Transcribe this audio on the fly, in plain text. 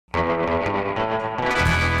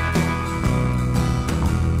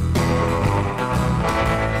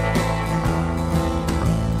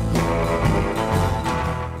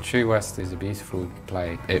True West is a beautiful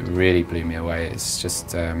play. It really blew me away. It's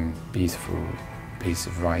just a beautiful piece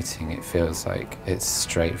of writing. It feels like it's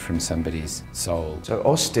straight from somebody's soul. So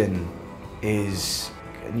Austin is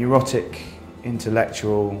a neurotic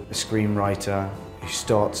intellectual, a screenwriter who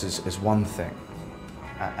starts as one thing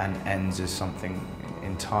and ends as something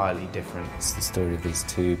entirely different. It's the story of these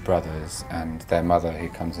two brothers and their mother who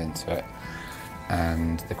comes into it,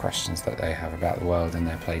 and the questions that they have about the world and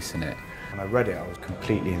their place in it. When I read it, I was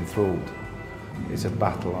completely enthralled. It's a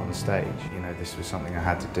battle on stage. You know, this was something I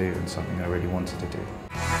had to do and something I really wanted to do.